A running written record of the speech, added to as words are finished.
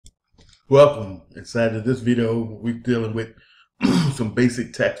Welcome. Inside of this video, we're dealing with some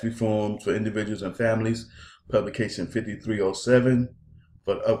basic tax reforms for individuals and families, publication 5307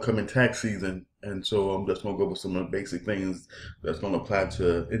 for the upcoming tax season. And so I'm just going to go over some of the basic things that's going to apply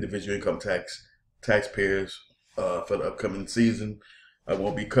to individual income taxpayers for the upcoming season. I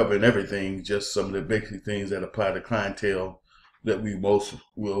won't be covering everything, just some of the basic things that apply to clientele that we most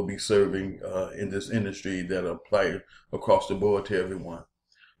will be serving in this industry that apply across the board to everyone.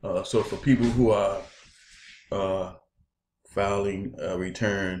 So for people who are uh, filing a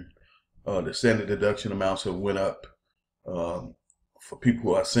return, the standard deduction amounts have went up. For people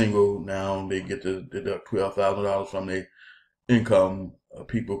who are single, now they get to deduct $12,000 from their income.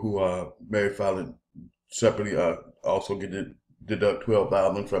 People who are married filing separately also get to deduct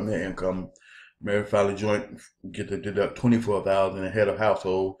 $12,000 from their income. Married filing joint get to deduct $24,000, and head of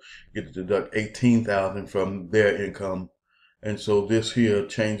household get to deduct $18,000 from their income. And so this here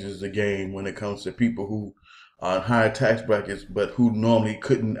changes the game when it comes to people who are in higher tax brackets, but who normally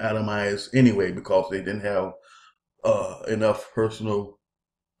couldn't itemize anyway because they didn't have enough personal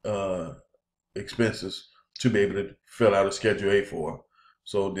uh, expenses to be able to fill out a Schedule A for.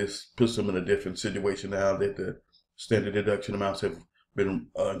 So this puts them in a different situation now that the standard deduction amounts have been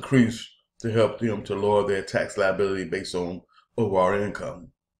increased to help them to lower their tax liability based on overall income.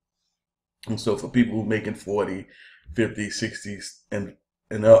 And so for people who are making 40, 50, 60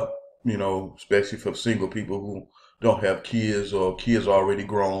 and up, especially for single people who don't have kids or kids are already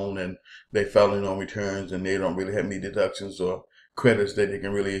grown and they filing on returns and they don't really have any deductions or credits that they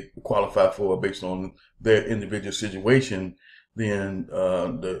can really qualify for based on their individual situation, then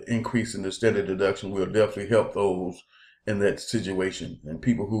the increase in the standard deduction will definitely help those in that situation. And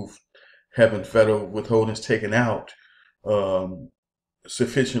people who having federal withholdings taken out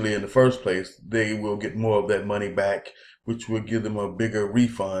sufficiently in the first place, they will get more of that money back, which will give them a bigger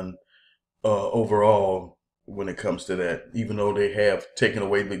refund overall when it comes to that, even though they have taken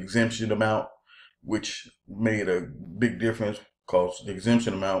away the exemption amount, which made a big difference because the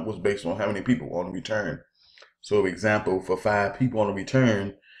exemption amount was based on how many people on the return. So, example, for 5 people on the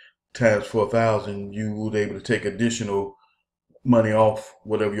return times 4,000, you would be able to take additional money off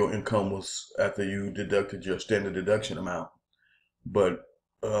whatever your income was after you deducted your standard deduction amount. But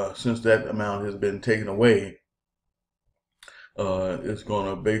since that amount has been taken away, it's going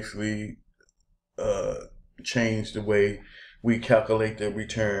to basically change the way we calculate the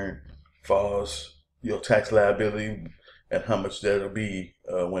return as far as your tax liability and how much that'll be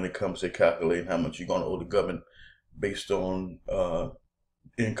when it comes to calculating how much you're going to owe the government based on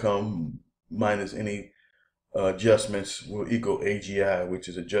income minus any adjustments will equal AGI, which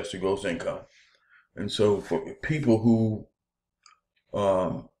is adjusted gross income. And so for people who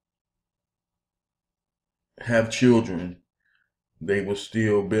have children, they will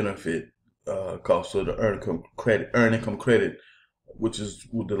still benefit because of the earned income credit, which is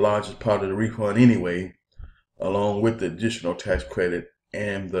the largest part of the refund anyway, along with the additional tax credit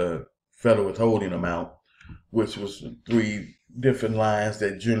and the federal withholding amount, which was 3 different lines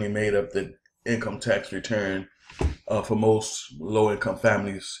that generally made up the income tax return for most low-income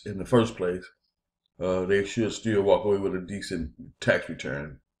families in the first place. They should still walk away with a decent tax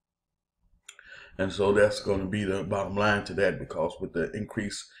return. And so that's going to be the bottom line to that, because with the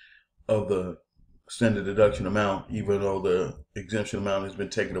increase of the standard deduction amount, even though the exemption amount has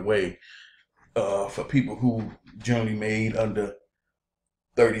been taken away, for people who generally made under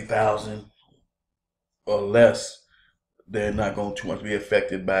 30,000 or less, they're not going to be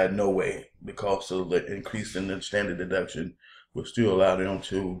affected by it, no way, because of the increase in the standard deduction will still allow them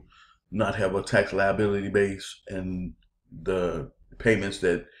to not have a tax liability base, and the payments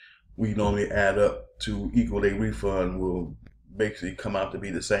that we normally add up to equal a refund will basically come out to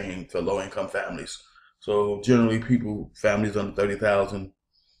be the same for low income families. So generally families under 30,000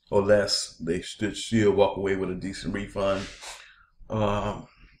 or less, they should still walk away with a decent refund. And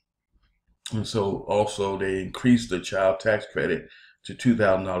so also they increased the child tax credit to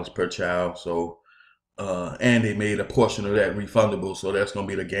 $2,000 per child. So and they made a portion of that refundable. So that's going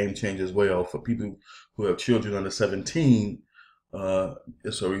to be the game changer as well for people who have children under 17.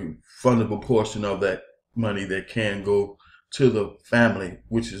 It's a refundable portion of that money that can go to the family,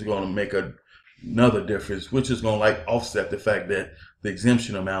 which is going to make another difference, which is going to like offset the fact that the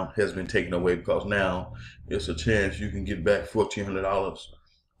exemption amount has been taken away, because now it's a chance you can get back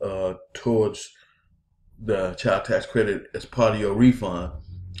 $1,400 towards the child tax credit as part of your refund,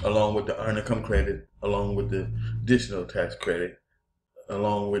 along with the earned income credit, along with the additional tax credit,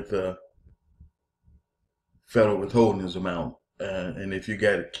 along with the federal withholdings amount. And if you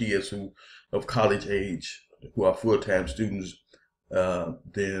got kids who of college age who are full-time students,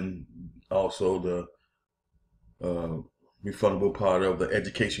 then also the refundable part of the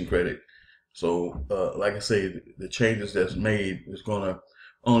education credit. So, like I say, the changes that's made is going to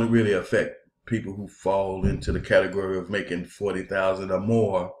only really affect people who fall into the category of making 40,000 or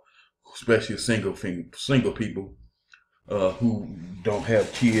more, especially single people who don't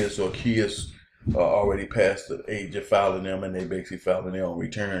have kids, or kids are already past the age of filing them, and they basically filing their own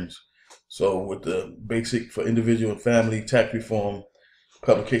returns. So, with the basic for individual and family tax reform,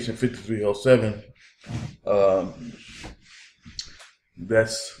 publication 5307,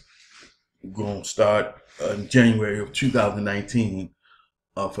 that's going to start in January of 2019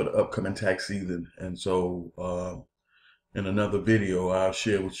 for the upcoming tax season. And so in another video, I'll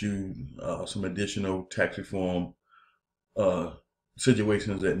share with you some additional tax reform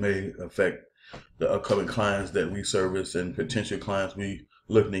situations that may affect the upcoming clients that we service and potential clients we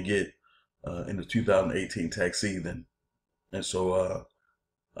looking to get in the 2018 tax season. And so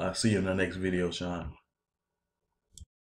I'll see you in the next video, Sean.